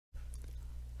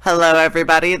Hello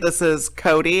everybody, this is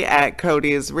Cody at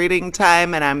Cody's Reading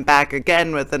Time, and I'm back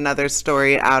again with another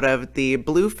story out of the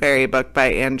Blue Fairy book by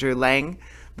Andrew Lang.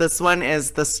 This one is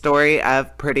the story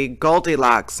of Pretty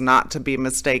Goldilocks, not to be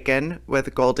mistaken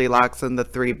with Goldilocks and the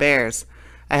Three Bears.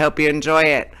 I hope you enjoy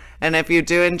it, and if you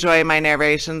do enjoy my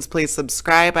narrations, please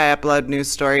subscribe. I upload new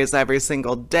stories every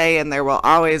single day, and there will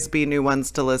always be new ones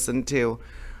to listen to.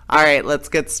 Alright, let's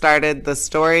get started. The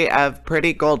story of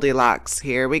Pretty Goldilocks.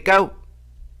 Here we go.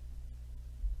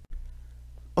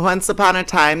 Once upon a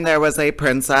time, there was a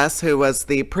princess who was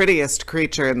the prettiest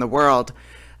creature in the world,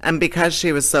 and because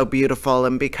she was so beautiful,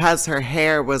 and because her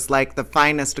hair was like the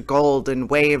finest gold and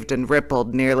waved and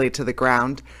rippled nearly to the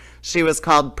ground, she was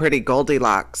called Pretty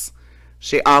Goldilocks.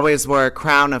 She always wore a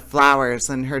crown of flowers,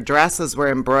 and her dresses were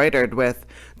embroidered with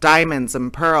diamonds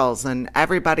and pearls, and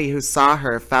everybody who saw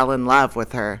her fell in love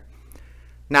with her.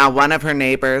 Now, one of her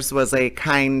neighbors was a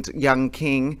kind young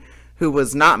king who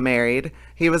was not married.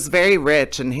 He was very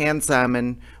rich and handsome,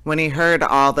 and when he heard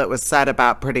all that was said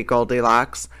about Pretty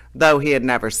Goldilocks, though he had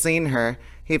never seen her,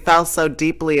 he fell so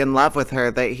deeply in love with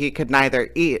her that he could neither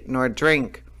eat nor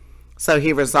drink. So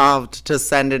he resolved to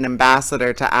send an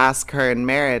ambassador to ask her in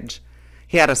marriage.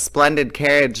 He had a splendid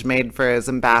carriage made for his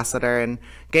ambassador, and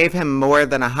gave him more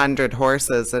than 100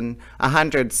 horses and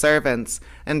 100 servants,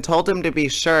 and told him to be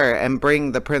sure and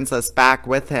bring the princess back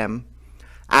with him.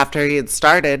 After he had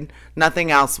started, nothing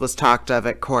else was talked of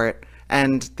at court,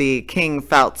 and the king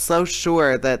felt so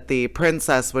sure that the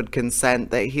princess would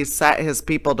consent that he set his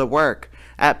people to work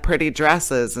at pretty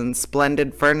dresses and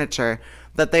splendid furniture,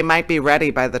 that they might be ready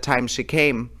by the time she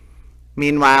came.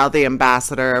 Meanwhile, the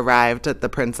ambassador arrived at the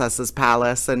princess's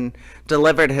palace and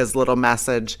delivered his little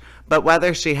message, but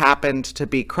whether she happened to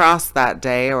be cross that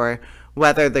day or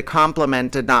whether the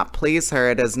compliment did not please her,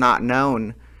 it is not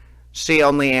known. She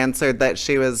only answered that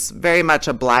she was very much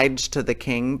obliged to the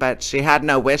king, but she had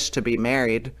no wish to be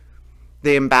married.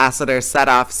 The ambassador set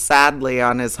off sadly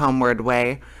on his homeward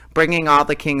way, bringing all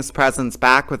the king's presents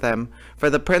back with him, for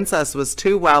the princess was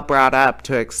too well brought up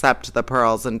to accept the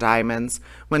pearls and diamonds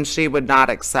when she would not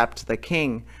accept the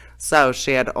king, so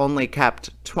she had only kept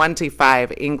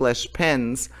 25 English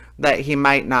pins that he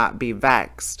might not be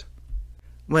vexed.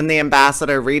 When the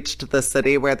ambassador reached the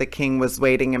city where the king was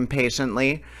waiting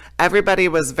impatiently, everybody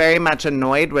was very much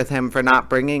annoyed with him for not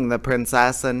bringing the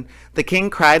princess, and the king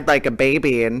cried like a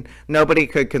baby, and nobody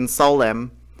could console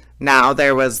him. Now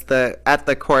there was at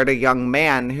the court a young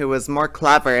man who was more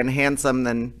clever and handsome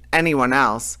than anyone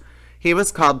else. He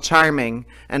was called Charming,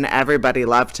 and everybody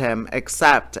loved him,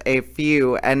 except a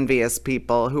few envious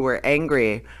people who were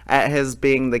angry at his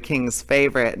being the king's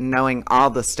favorite and knowing all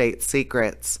the state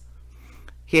secrets.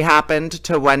 He happened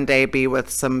to one day be with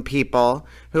some people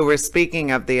who were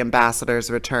speaking of the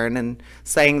ambassador's return and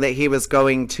saying that he was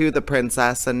going to the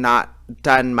princess and not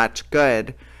done much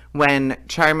good, when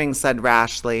Charming said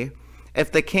rashly,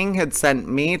 "If the king had sent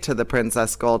me to the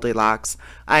Princess Goldilocks,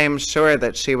 I am sure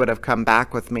that she would have come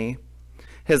back with me."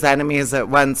 His enemies at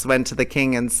once went to the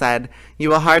king and said, "You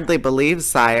will hardly believe,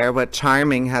 sire, what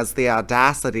Charming has the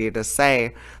audacity to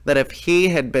say, that if he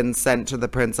had been sent to the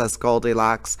Princess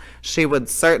Goldilocks, she would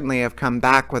certainly have come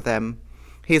back with him.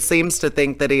 He seems to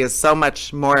think that he is so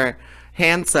much more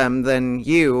handsome than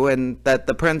you, and that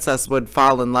the princess would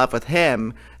fall in love with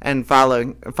him and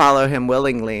follow him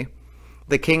willingly."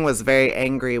 The king was very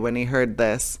angry when he heard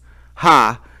this.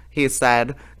 "Ha!" he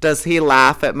said, "does he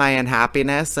laugh at my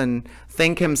unhappiness and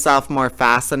think himself more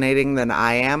fascinating than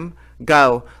I am?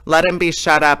 Go, let him be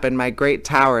shut up in my great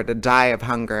tower to die of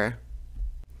hunger."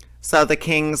 So the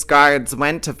king's guards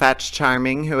went to fetch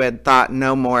Charming, who had thought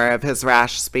no more of his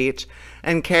rash speech,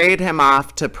 and carried him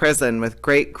off to prison with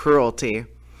great cruelty.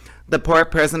 The poor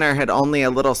prisoner had only a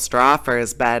little straw for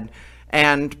his bed,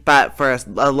 and but for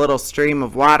a little stream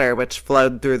of water which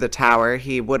flowed through the tower,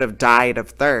 he would have died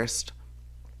of thirst.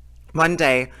 One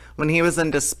day, when he was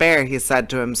in despair, he said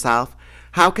to himself,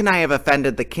 "How can I have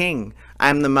offended the king? I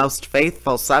am the most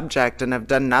faithful subject and have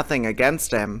done nothing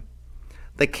against him."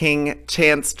 The king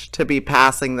chanced to be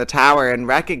passing the tower and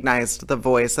recognized the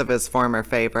voice of his former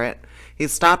favorite. He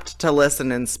stopped to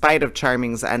listen in spite of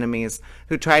Charming's enemies,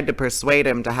 who tried to persuade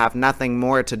him to have nothing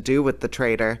more to do with the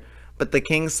traitor. But the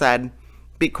king said,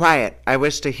 "Be quiet, I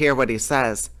wish to hear what he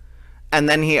says." And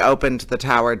then he opened the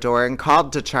tower door and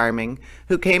called to Charming,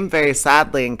 who came very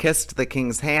sadly and kissed the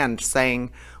king's hand,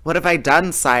 saying, "What have I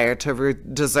done, sire, to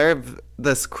deserve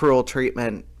this cruel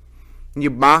treatment?" "You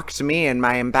mocked me and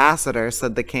my ambassador,"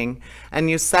 said the king, "and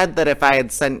you said that if I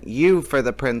had sent you for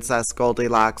the Princess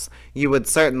Goldilocks, you would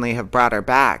certainly have brought her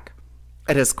back."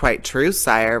 "It is quite true,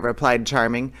 sire," replied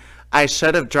Charming. I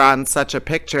should have drawn such a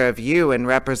picture of you and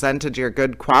represented your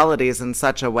good qualities in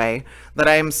such a way that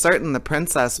I am certain the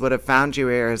princess would have found you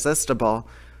irresistible.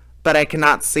 But I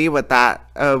cannot see what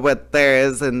there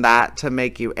is in that to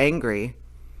make you angry."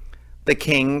 The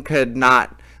king could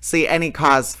not see any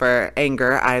cause for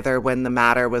anger either when the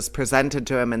matter was presented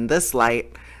to him in this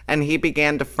light, and he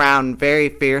began to frown very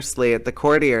fiercely at the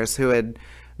courtiers who had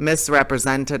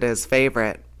misrepresented his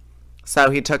favorite. So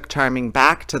he took Charming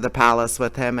back to the palace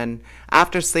with him, and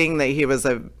after seeing that he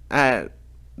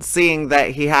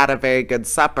had a very good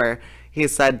supper, he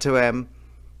said to him,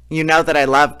 "You know that I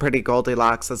love pretty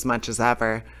Goldilocks as much as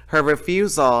ever. Her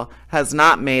refusal has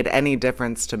not made any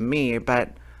difference to me,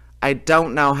 but I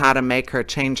don't know how to make her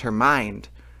change her mind.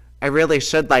 I really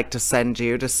should like to send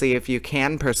you to see if you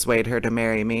can persuade her to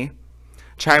marry me."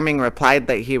 Charming replied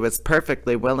that he was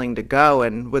perfectly willing to go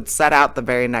and would set out the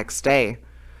very next day.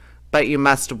 "But you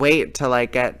must wait till I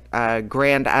get a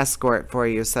grand escort for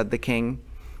you," said the king.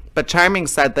 But Charming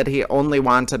said that he only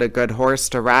wanted a good horse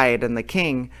to ride, and the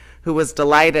king, who was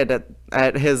delighted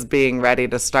at his being ready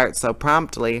to start so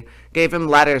promptly, gave him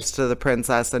letters to the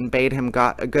princess and bade him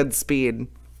a good speed.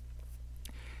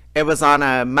 It was on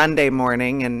a Monday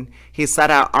morning, and he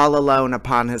set out all alone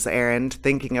upon his errand,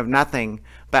 thinking of nothing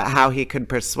but how he could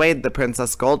persuade the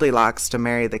Princess Goldilocks to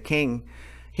marry the king.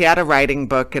 He had a writing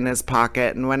book in his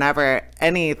pocket, and whenever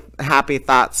any happy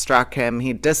thought struck him,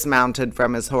 he dismounted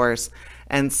from his horse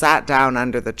and sat down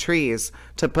under the trees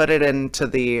to put it into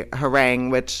the harangue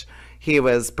which he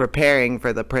was preparing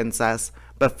for the princess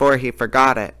before he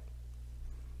forgot it.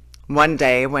 One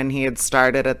day, when he had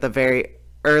started at the very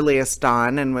earliest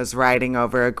dawn and was riding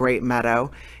over a great meadow,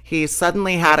 he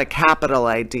suddenly had a capital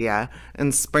idea,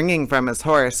 and springing from his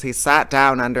horse, he sat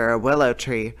down under a willow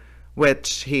tree,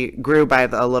 which he grew by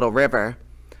a little river.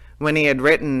 When he had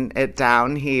written it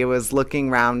down, he was looking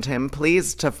round him,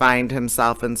 pleased to find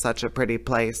himself in such a pretty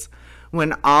place,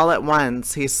 when all at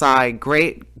once he saw a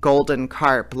great golden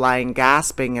carp lying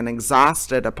gasping and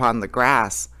exhausted upon the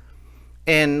grass.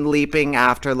 In leaping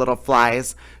after little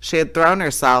flies, she had thrown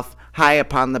herself high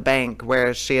upon the bank,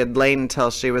 where she had lain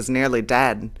till she was nearly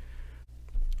dead.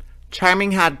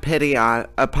 Charming had pity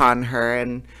upon her,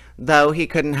 and though he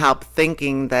couldn't help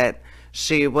thinking that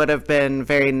she would have been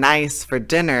very nice for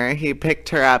dinner, he picked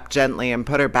her up gently and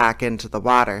put her back into the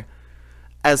water.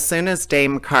 As soon as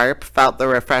Dame Carp felt the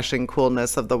refreshing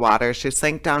coolness of the water, she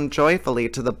sank down joyfully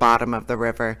to the bottom of the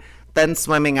river. Then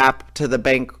swimming up to the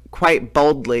bank quite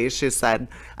boldly, she said,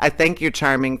 "I thank you,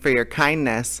 Charming, for your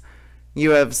kindness.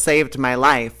 You have saved my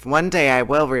life. One day I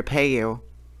will repay you."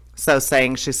 So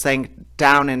saying, she sank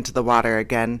down into the water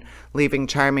again, leaving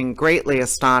Charming greatly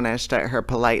astonished at her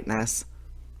politeness.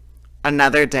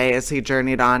 Another day, as he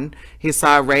journeyed on, he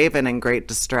saw a raven in great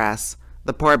distress.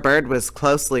 The poor bird was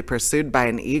closely pursued by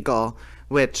an eagle,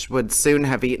 which would soon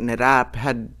have eaten it up,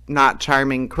 had not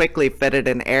Charming quickly fitted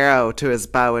an arrow to his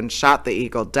bow and shot the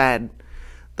eagle dead.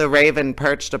 The raven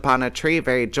perched upon a tree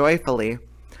very joyfully.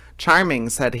 "Charming,"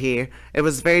 said he, "it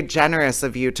was very generous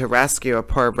of you to rescue a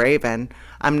poor raven.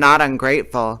 I'm not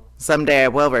ungrateful. Some day I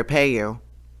will repay you."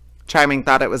 Charming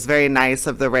thought it was very nice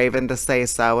of the raven to say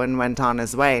so, and went on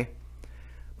his way.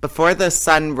 Before the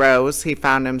sun rose, he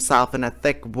found himself in a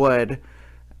thick wood,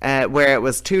 where it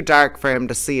was too dark for him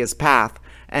to see his path,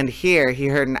 and here he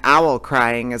heard an owl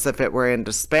crying as if it were in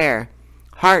despair.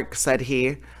 "Hark," said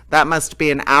he, "that must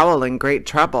be an owl in great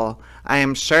trouble. I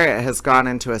am sure it has gone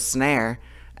into a snare."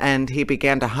 And he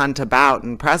began to hunt about,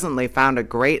 and presently found a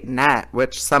great net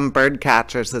which some bird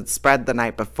catchers had spread the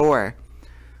night before.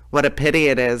 "What a pity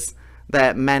it is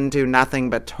that men do nothing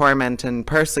but torment and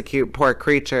persecute poor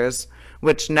creatures,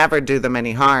 which never do them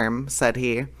any harm," said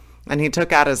he, and he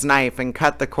took out his knife and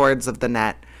cut the cords of the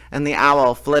net, and the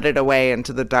owl flitted away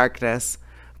into the darkness.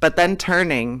 But then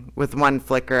turning, with one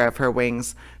flicker of her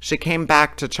wings, she came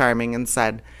back to Charming and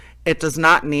said, "It does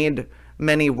not need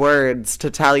many words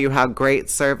to tell you how great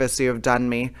service you have done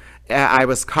me. I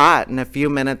was caught. In a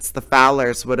few minutes the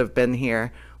fowlers would have been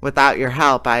here. Without your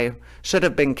help I should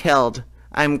have been killed.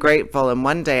 I am grateful, and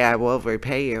one day I will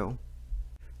repay you."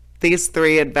 These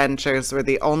 3 adventures were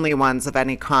the only ones of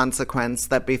any consequence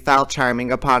that befell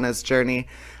Charming upon his journey,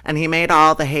 and he made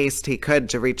all the haste he could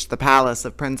to reach the palace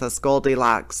of Princess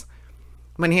Goldilocks.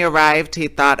 When he arrived, he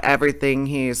thought everything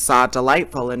he saw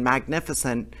delightful and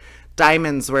magnificent.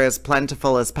 Diamonds were as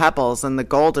plentiful as pebbles, and the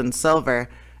gold and silver,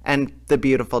 and the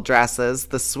beautiful dresses,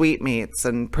 the sweetmeats,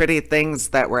 and pretty things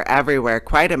that were everywhere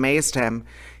quite amazed him.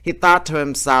 He thought to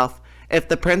himself, "If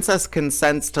the princess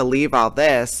consents to leave all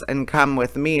this and come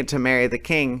with me to marry the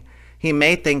king, he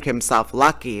may think himself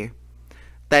lucky."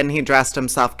 Then he dressed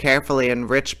himself carefully in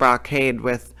rich brocade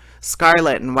with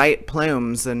scarlet and white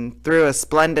plumes, and threw a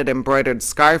splendid embroidered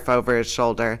scarf over his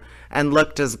shoulder, and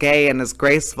looked as gay and as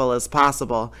graceful as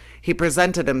possible, he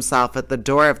presented himself at the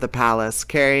door of the palace,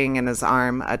 carrying in his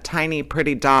arm a tiny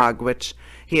pretty dog which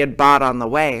he had bought on the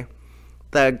way.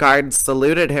 The guards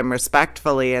saluted him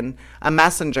respectfully, and a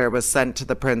messenger was sent to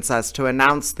the princess to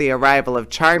announce the arrival of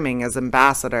Charming as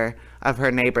ambassador of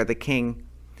her neighbor the king.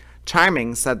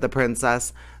 "Charming," said the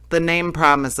princess, "the name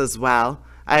promises well.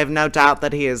 I have no doubt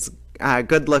that he is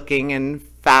good-looking and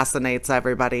fascinates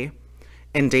everybody."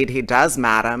 "Indeed he does,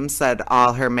 madam," said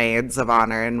all her maids of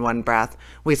honor in one breath.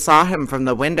 "We saw him from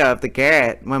the window of the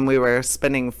garret when we were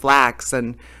spinning flax,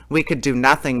 and we could do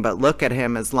nothing but look at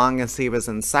him as long as he was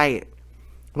in sight."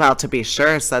 "Well, to be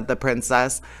sure," said the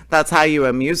princess. "That's how you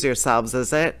amuse yourselves,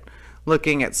 is it?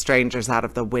 Looking at strangers out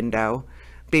of the window.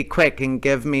 Be quick and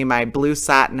give me my blue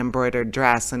satin embroidered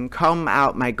dress and comb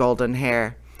out my golden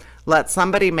hair. Let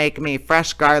somebody make me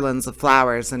fresh garlands of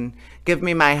flowers, and give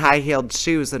me my high-heeled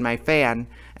shoes and my fan,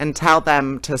 and tell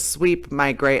them to sweep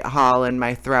my great hall and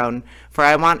my throne, for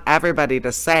I want everybody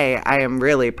to say I am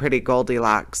really pretty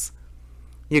Goldilocks."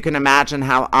 You can imagine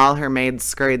how all her maids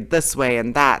scurried this way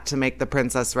and that to make the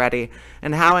princess ready,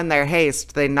 and how in their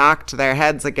haste they knocked their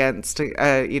heads against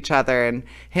each other and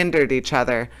hindered each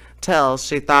other, till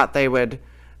she thought they would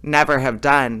never have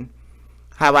done.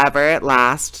 However, at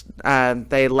last,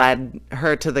 they led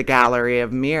her to the gallery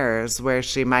of mirrors, where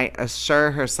she might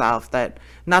assure herself that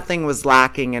nothing was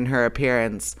lacking in her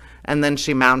appearance, and then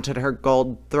she mounted her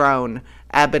gold throne,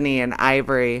 ebony and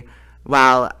ivory,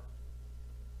 while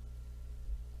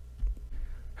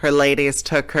her ladies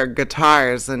took their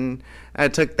guitars and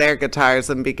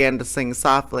began to sing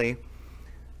softly.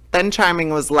 Then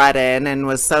Charming was led in, and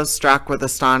was so struck with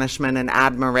astonishment and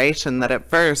admiration that at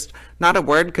first not a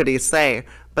word could he say,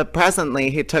 but presently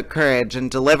he took courage and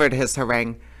delivered his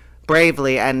harangue,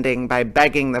 bravely ending by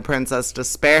begging the princess to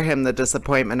spare him the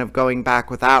disappointment of going back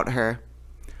without her.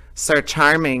 "Sir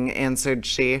Charming," answered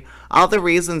she, "all the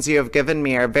reasons you have given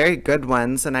me are very good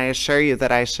ones, and I assure you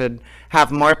that I should have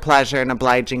more pleasure in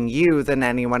obliging you than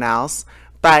anyone else,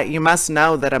 but you must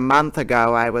know that a month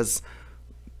ago I was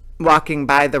walking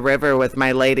by the river with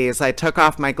my ladies. I took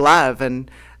off my glove, and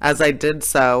as I did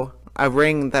so, a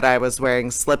ring that I was wearing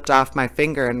slipped off my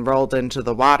finger and rolled into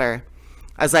the water.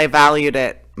 As I valued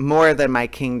it more than my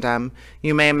kingdom,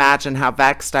 you may imagine how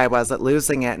vexed I was at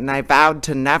losing it, and I vowed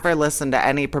to never listen to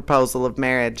any proposal of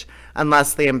marriage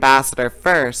unless the ambassador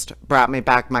first brought me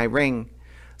back my ring.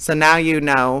 So now you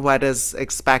know what is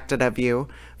expected of you,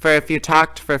 for if you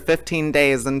talked for 15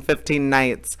 days and 15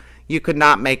 nights, you could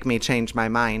not make me change my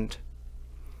mind."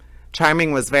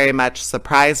 Charming was very much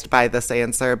surprised by this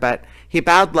answer, but he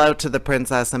bowed low to the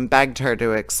princess and begged her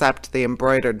to accept the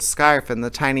embroidered scarf and the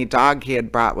tiny dog he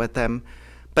had brought with him.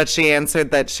 But she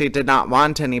answered that she did not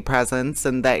want any presents,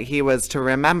 and that he was to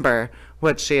remember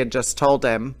what she had just told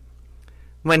him.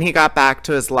 When he got back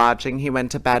to his lodging, he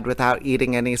went to bed without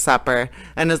eating any supper,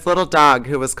 and his little dog,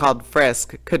 who was called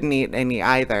Frisk, couldn't eat any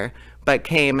either, but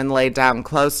came and lay down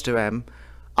close to him.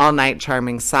 All night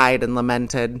Charming sighed and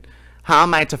lamented. "How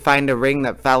am I to find a ring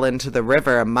that fell into the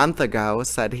river a month ago?"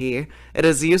 said he. "It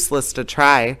is useless to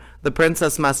try. The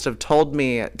princess must have told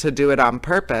me to do it on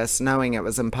purpose, knowing it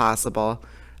was impossible."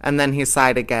 And then he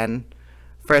sighed again.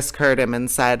 Frisk heard him and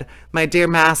said, "My dear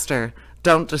master,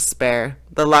 don't despair.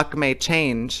 The luck may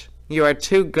change. You are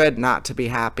too good not to be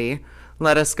happy.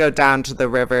 Let us go down to the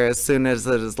river as soon as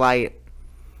it is light."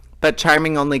 But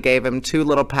Charming only gave him 2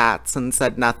 little pats and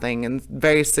said nothing, and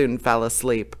very soon fell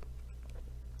asleep.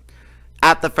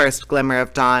 At the first glimmer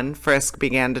of dawn, Frisk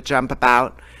began to jump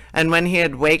about, and when he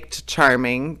had waked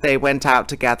Charming, they went out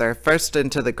together, first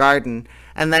into the garden,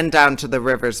 and then down to the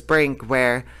river's brink,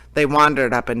 where they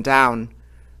wandered up and down.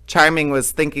 Charming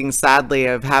was thinking sadly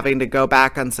of having to go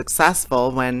back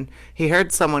unsuccessful when he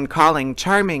heard someone calling,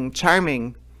 "Charming,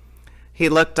 Charming." He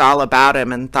looked all about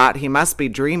him and thought he must be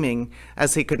dreaming,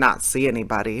 as he could not see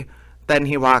anybody. Then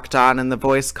he walked on, and the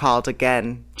voice called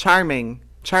again, "Charming,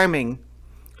 Charming."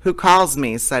 "Who calls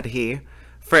me?" said he.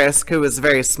 Frisk, who was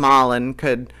very small and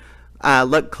could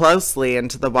look closely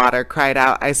into the water, cried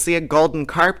out, "I see a golden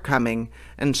carp coming."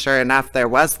 And sure enough, there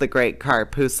was the great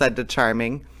carp, who said to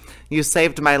Charming, "You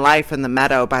saved my life in the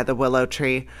meadow by the willow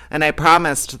tree, and I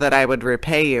promised that I would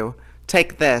repay you.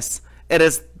 Take this. It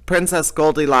is Princess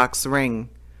Goldilocks' ring."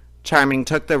 Charming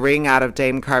took the ring out of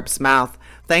Dame Carp's mouth,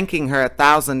 thanking her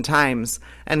 1,000 times,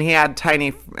 and he and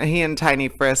Tiny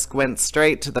Frisk went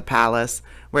straight to the palace,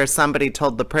 where somebody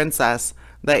told the princess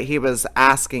that he was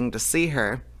asking to see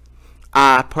her.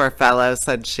 "Ah, poor fellow,"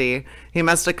 said she, "he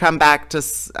must have come back to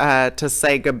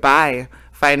say goodbye,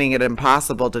 finding it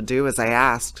impossible to do as I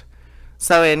asked."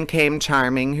 So in came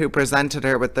Charming, who presented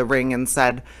her with the ring and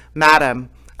said, "Madam,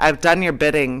 I've done your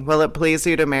bidding. Will it please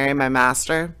you to marry my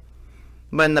master?"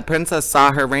 When the princess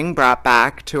saw her ring brought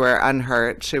back to her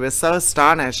unhurt, she was so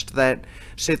astonished that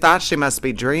she thought she must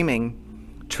be dreaming.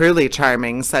 "Truly,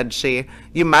 Charming," said she,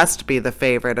 "you must be the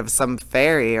favorite of some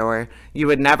fairy, or you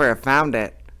would never have found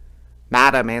it."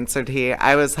 "Madam," answered he,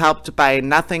 "I was helped by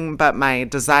nothing but my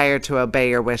desire to obey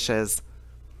your wishes."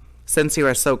 "Since you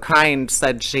are so kind,"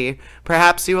 said she,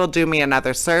 "perhaps you will do me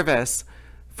another service,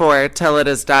 for till it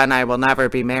is done I will never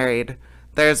be married.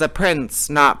 There is a prince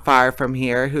not far from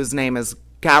here whose name is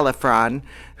Galifron,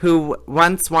 who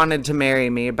once wanted to marry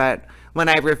me, but when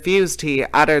I refused he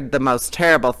uttered the most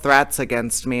terrible threats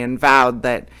against me and vowed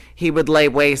that he would lay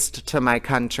waste to my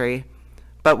country.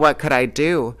 But what could I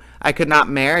do? I could not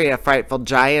marry a frightful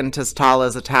giant as tall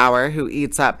as a tower, who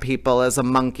eats up people as a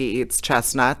monkey eats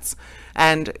chestnuts,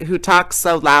 and who talks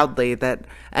so loudly that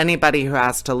anybody who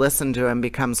has to listen to him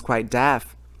becomes quite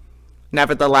deaf.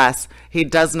 Nevertheless, he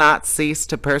does not cease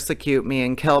to persecute me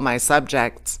and kill my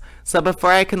subjects, so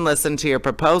before I can listen to your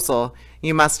proposal,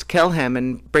 you must kill him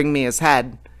and bring me his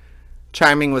head."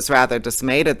 Charming was rather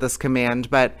dismayed at this command,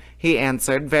 but he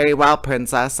answered, "Very well,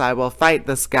 princess, I will fight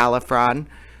this Galifron.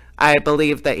 I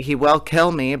believe that he will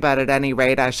kill me, but at any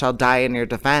rate I shall die in your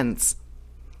defense."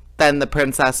 Then the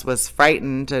princess was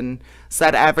frightened and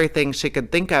said everything she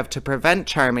could think of to prevent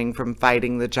Charming from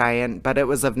fighting the giant, but it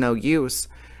was of no use,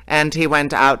 and he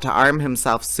went out to arm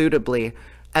himself suitably,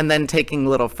 and then taking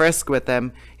little Frisk with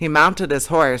him, he mounted his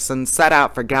horse and set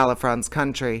out for Galifron's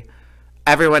country.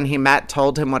 Everyone he met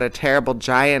told him what a terrible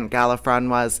giant Galifron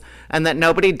was, and that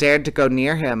nobody dared to go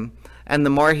near him, and the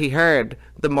more he heard,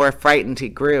 the more frightened he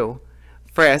grew.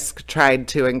 Frisk tried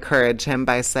to encourage him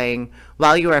by saying,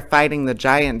 "While you are fighting the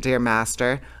giant, dear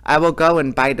master, I will go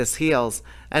and bite his heels,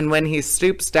 and when he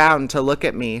stoops down to look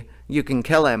at me, you can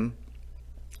kill him."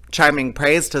 Charming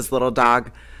praised his little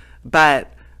dog,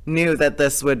 but knew that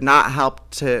this would not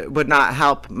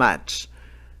help much.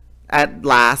 At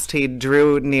last he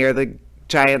drew near the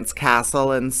giant's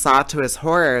castle and saw to his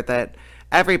horror that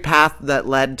every path that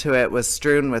led to it was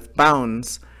strewn with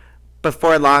bones.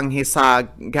 Before long he saw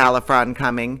Galifron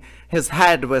coming. His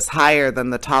head was higher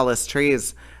than the tallest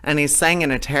trees, and he sang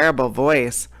in a terrible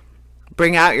voice,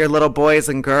 "Bring out your little boys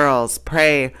and girls,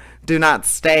 pray do not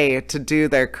stay to do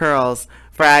their curls,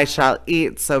 for I shall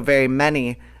eat so very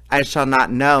many, I shall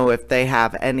not know if they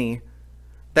have any."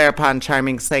 Thereupon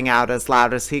Charming sang out as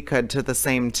loud as he could to the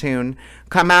same tune,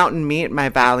 "Come out and meet my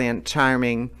valiant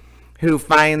Charming, who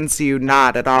finds you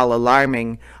not at all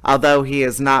alarming. Although he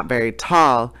is not very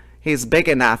tall, he's big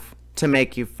enough to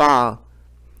make you fall."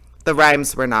 The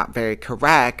rhymes were not very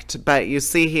correct, but you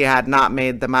see he had not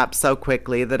made them up so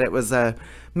quickly that it was a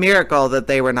miracle that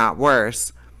they were not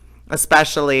worse,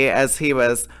 especially as he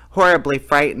was horribly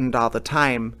frightened all the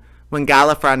time. When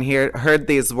Galifron heard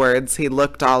these words, he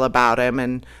looked all about him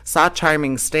and saw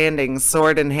Charming standing,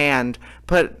 sword in hand.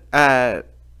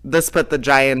 This put the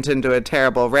giant into a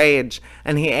terrible rage,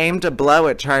 and he aimed a blow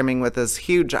at Charming with his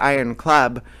huge iron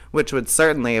club, which would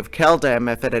certainly have killed him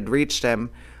if it had reached him.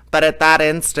 But at that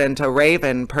instant a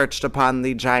raven perched upon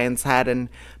the giant's head, and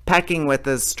pecking with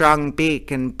his strong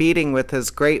beak and beating with his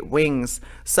great wings,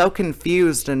 so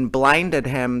confused and blinded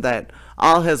him that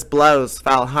all his blows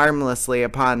fell harmlessly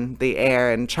upon the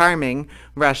air, and Charming,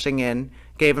 rushing in,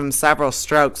 gave him several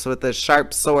strokes with his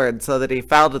sharp sword so that he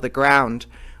fell to the ground,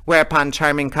 whereupon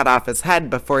Charming cut off his head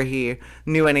before he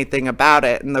knew anything about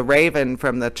it, and the raven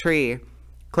from the tree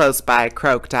close by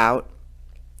croaked out,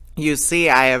 "You see,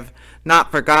 I have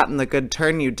not forgotten the good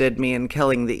turn you did me in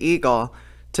killing the eagle.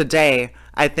 Today,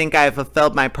 I think I have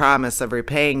fulfilled my promise of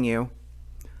repaying you."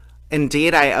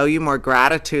 "Indeed, I owe you more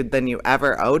gratitude than you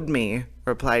ever owed me,"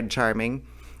 replied Charming,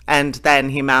 and then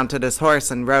he mounted his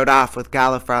horse and rode off with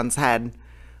Galifron's head.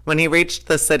 When he reached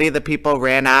the city, the people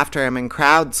ran after him in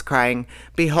crowds, crying,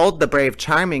 "Behold the brave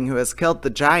Charming who has killed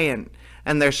the giant,"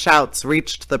 and their shouts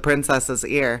reached the princess's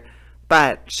ear,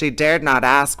 but she dared not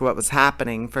ask what was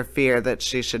happening for fear that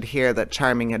she should hear that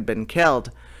Charming had been killed.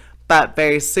 But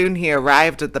very soon he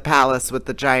arrived at the palace with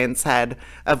the giant's head,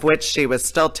 of which she was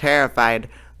still terrified,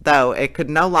 though it could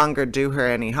no longer do her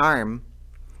any harm.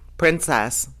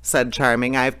 "Princess," said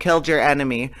Charming, "I have killed your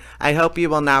enemy. I hope you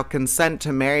will now consent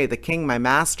to marry the king, my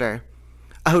master."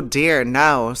 "Oh dear,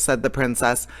 no," said the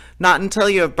princess, "not until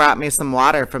you have brought me some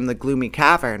water from the gloomy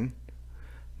cavern."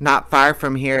 "Not far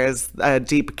from here is a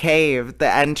deep cave, the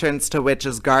entrance to which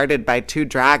is guarded by 2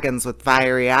 dragons with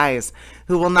fiery eyes,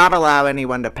 who will not allow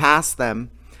anyone to pass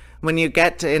them. When you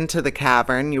get into the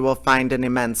cavern, you will find an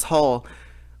immense hole,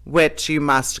 which you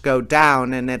must go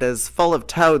down, and it is full of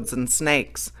toads and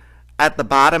snakes. At the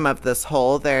bottom of this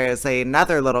hole there is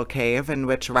another little cave in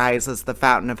which rises the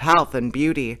fountain of health and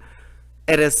beauty.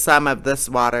 It is some of this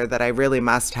water that I really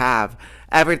must have.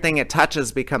 Everything it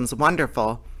touches becomes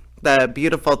wonderful. The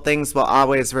beautiful things will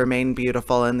always remain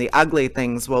beautiful, and the ugly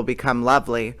things will become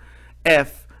lovely.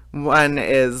 If one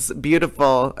is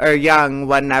beautiful or young,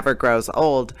 one never grows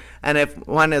old, and if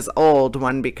one is old,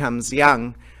 one becomes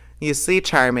young. You see,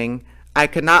 Charming, I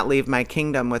could not leave my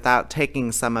kingdom without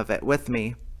taking some of it with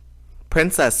me.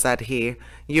 Princess, said he,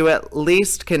 you at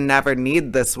least can never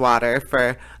need this water,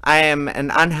 for I am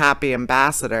an unhappy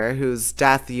ambassador whose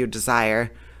death you desire.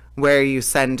 Where you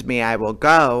send me I will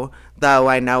go, though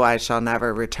I know I shall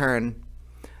never return.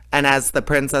 And as the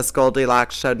Princess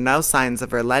Goldilocks showed no signs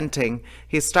of relenting,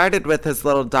 he started with his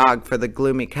little dog for the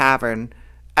gloomy cavern.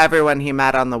 Everyone he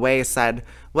met on the way said,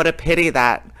 what a pity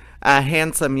that a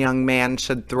handsome young man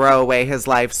should throw away his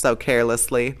life so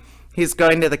carelessly. He's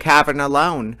going to the cavern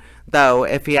alone, though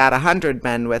if he had 100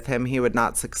 men with him he would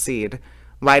not succeed.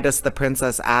 Why does the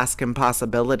princess ask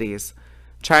impossibilities?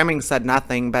 Charming said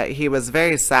nothing, but he was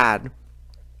very sad.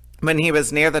 When he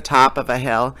was near the top of a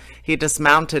hill, he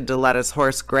dismounted to let his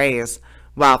horse graze,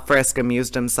 while Frisk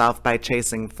amused himself by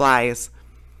chasing flies.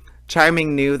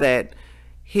 Charming knew that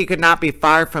he could not be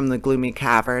far from the gloomy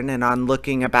cavern, and on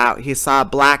looking about he saw a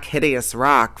black hideous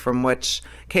rock from which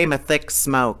came a thick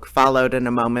smoke, followed in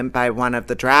a moment by one of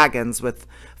the dragons, with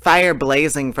fire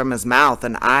blazing from his mouth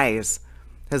and eyes.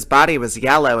 His body was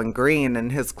yellow and green,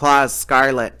 and his claws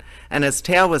scarlet, and his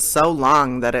tail was so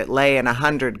long that it lay in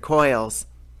 100 coils.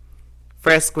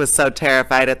 Frisk was so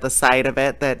terrified at the sight of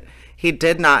it that he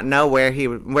did not know where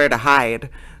to hide.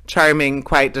 Charming,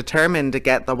 quite determined to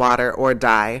get the water or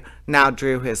die, now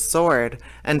drew his sword,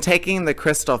 and taking the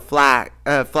crystal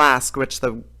flask which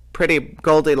the pretty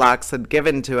Goldilocks had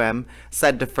given to him,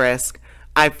 said to Frisk,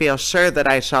 I feel sure that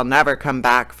I shall never come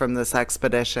back from this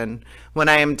expedition. When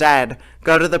I am dead,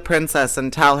 go to the princess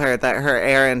and tell her that her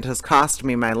errand has cost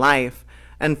me my life,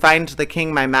 and find the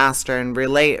king my master and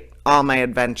relate all my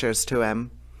adventures to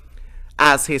him.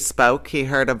 As he spoke, he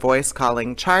heard a voice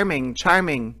calling, Charming,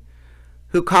 Charming.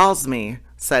 Who calls me?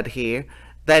 Said he.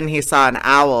 Then he saw an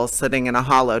owl sitting in a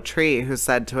hollow tree, who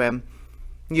said to him,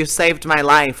 You saved my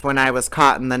life when I was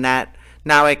caught in the net.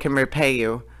 Now I can repay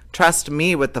you. Trust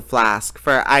me with the flask,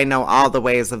 for I know all the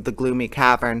ways of the gloomy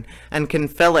cavern, and can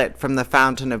fill it from the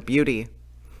fountain of beauty.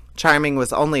 Charming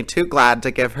was only too glad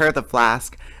to give her the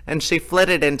flask, and she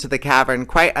flitted into the cavern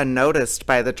quite unnoticed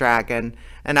by the dragon,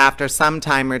 and after some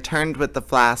time returned with the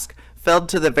flask, filled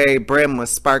to the very brim with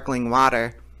sparkling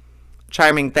water.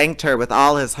 Charming thanked her with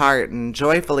all his heart, and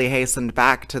joyfully hastened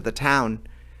back to the town.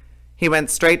 He went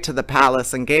straight to the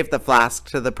palace and gave the flask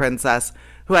to the princess,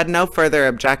 who had no further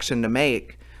objection to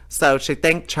make. So she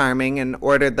thanked Charming and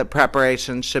ordered that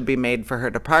preparations should be made for her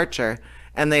departure,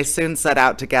 and they soon set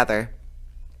out together.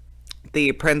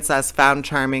 The princess found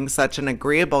Charming such an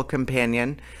agreeable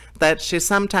companion that she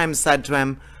sometimes said to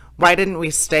him, Why didn't we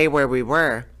stay where we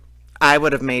were? I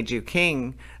would have made you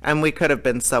king, and we could have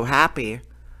been so happy.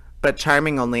 But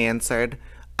Charming only answered,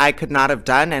 I could not have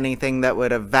done anything that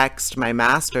would have vexed my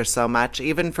master so much,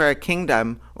 even for a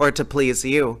kingdom, or to please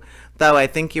you, though I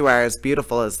think you are as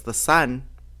beautiful as the sun.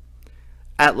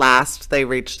 At last they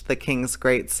reached the king's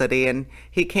great city, and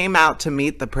he came out to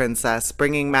meet the princess,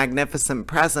 bringing magnificent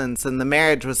presents, and the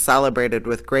marriage was celebrated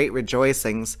with great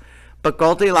rejoicings. But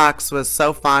Goldilocks was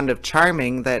so fond of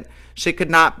Charming that she could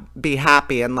not be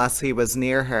happy unless he was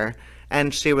near her,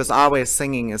 and she was always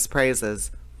singing his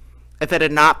praises. If it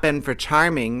had not been for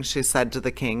Charming, she said to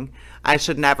the king, I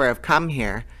should never have come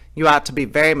here. You ought to be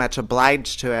very much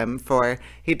obliged to him, for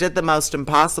he did the most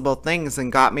impossible things and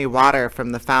got me water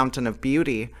from the fountain of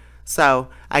beauty. So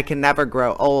I can never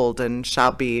grow old and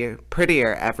shall be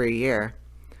prettier every year.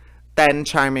 Then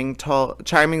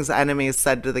Charming's enemies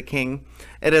said to the king,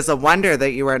 It is a wonder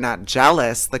that you are not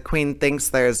jealous. The queen thinks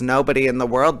there is nobody in the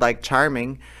world like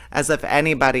Charming, as if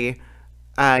anybody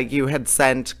you had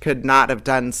sent could not have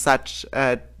done such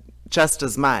just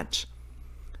as much.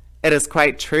 It is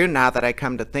quite true now that I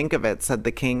come to think of it, said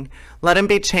the king. Let him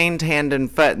be chained hand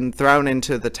and foot and thrown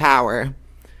into the tower.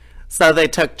 So they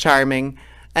took Charming,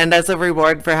 and as a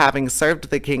reward for having served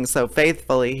the king so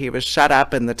faithfully, he was shut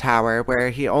up in the tower,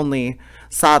 where he only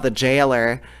saw the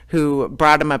jailer, who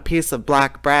brought him a piece of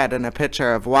black bread and a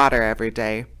pitcher of water every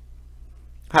day.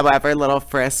 However, little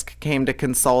Frisk came to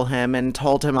console him and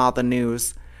told him all the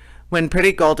news. When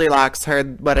pretty Goldilocks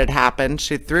heard what had happened,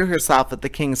 she threw herself at the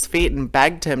king's feet and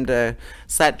begged him to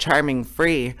set Charming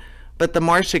free. But the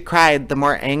more she cried, the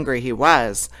more angry he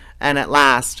was, and at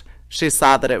last she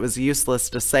saw that it was useless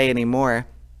to say any more,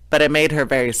 but it made her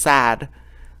very sad.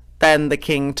 Then the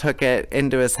king took it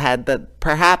into his head that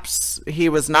perhaps he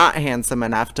was not handsome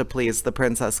enough to please the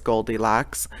Princess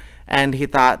Goldilocks, and he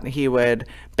thought he would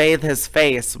bathe his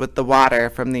face with the water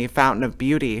from the Fountain of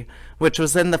Beauty, which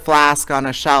was in the flask on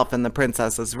a shelf in the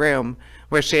princess's room,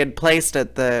 where she had placed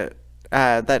it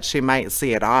that she might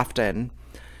see it often.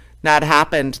 Now it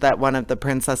happened that one of the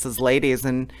princess's ladies,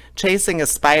 in chasing a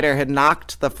spider, had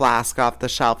knocked the flask off the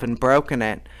shelf and broken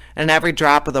it, and every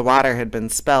drop of the water had been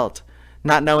spilt.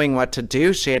 Not knowing what to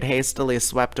do, she had hastily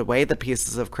swept away the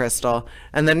pieces of crystal,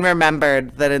 and then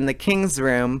remembered that in the king's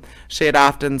room she had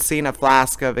often seen a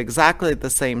flask of exactly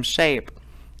the same shape,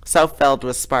 so filled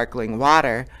with sparkling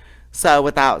water. So,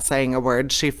 without saying a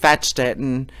word, she fetched it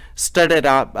and stood it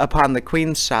up upon the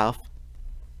queen's shelf.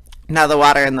 Now the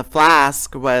water in the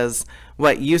flask was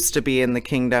what used to be in the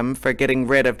kingdom for getting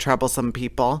rid of troublesome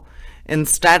people.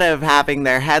 Instead of having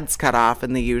their heads cut off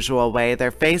in the usual way,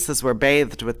 their faces were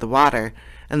bathed with the water,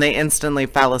 and they instantly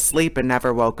fell asleep and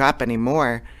never woke up any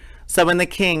more. So when the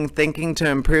king, thinking to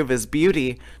improve his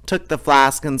beauty, took the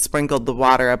flask and sprinkled the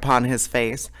water upon his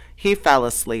face, he fell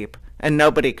asleep, and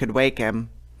nobody could wake him.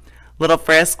 Little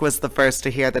Frisk was the first to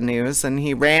hear the news, and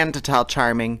he ran to tell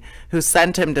Charming, who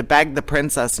sent him to beg the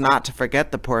princess not to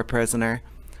forget the poor prisoner.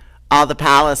 All the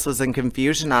palace was in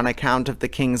confusion on account of the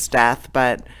king's death,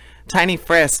 but Tiny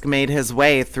Frisk made his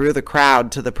way through the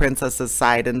crowd to the princess's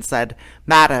side and said,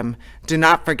 "Madam, do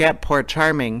not forget poor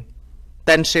Charming."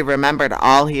 Then she remembered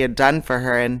all he had done for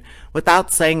her, and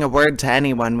without saying a word to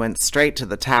anyone, went straight to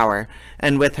the tower,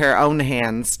 and with her own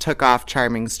hands took off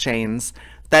Charming's chains.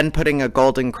 Then putting a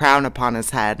golden crown upon his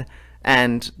head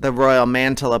and the royal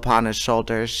mantle upon his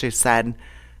shoulders, she said,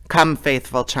 "Come,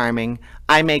 faithful Charming,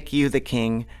 I make you the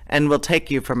king, and will take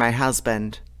you for my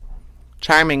husband."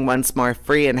 Charming, once more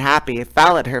free and happy,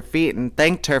 fell at her feet and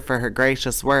thanked her for her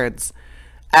gracious words.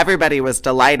 Everybody was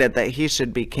delighted that he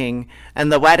should be king,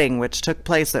 and the wedding, which took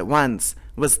place at once,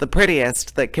 was the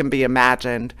prettiest that can be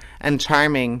imagined, and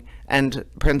Charming and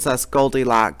Princess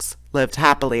Goldilocks lived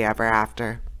happily ever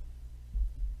after.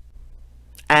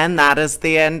 And that is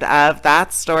the end of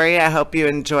that story. I hope you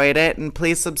enjoyed it, and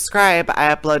please subscribe.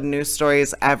 I upload new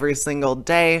stories every single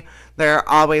day. There are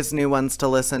always new ones to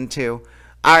listen to.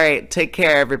 All right, take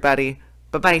care, everybody.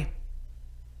 Bye-bye.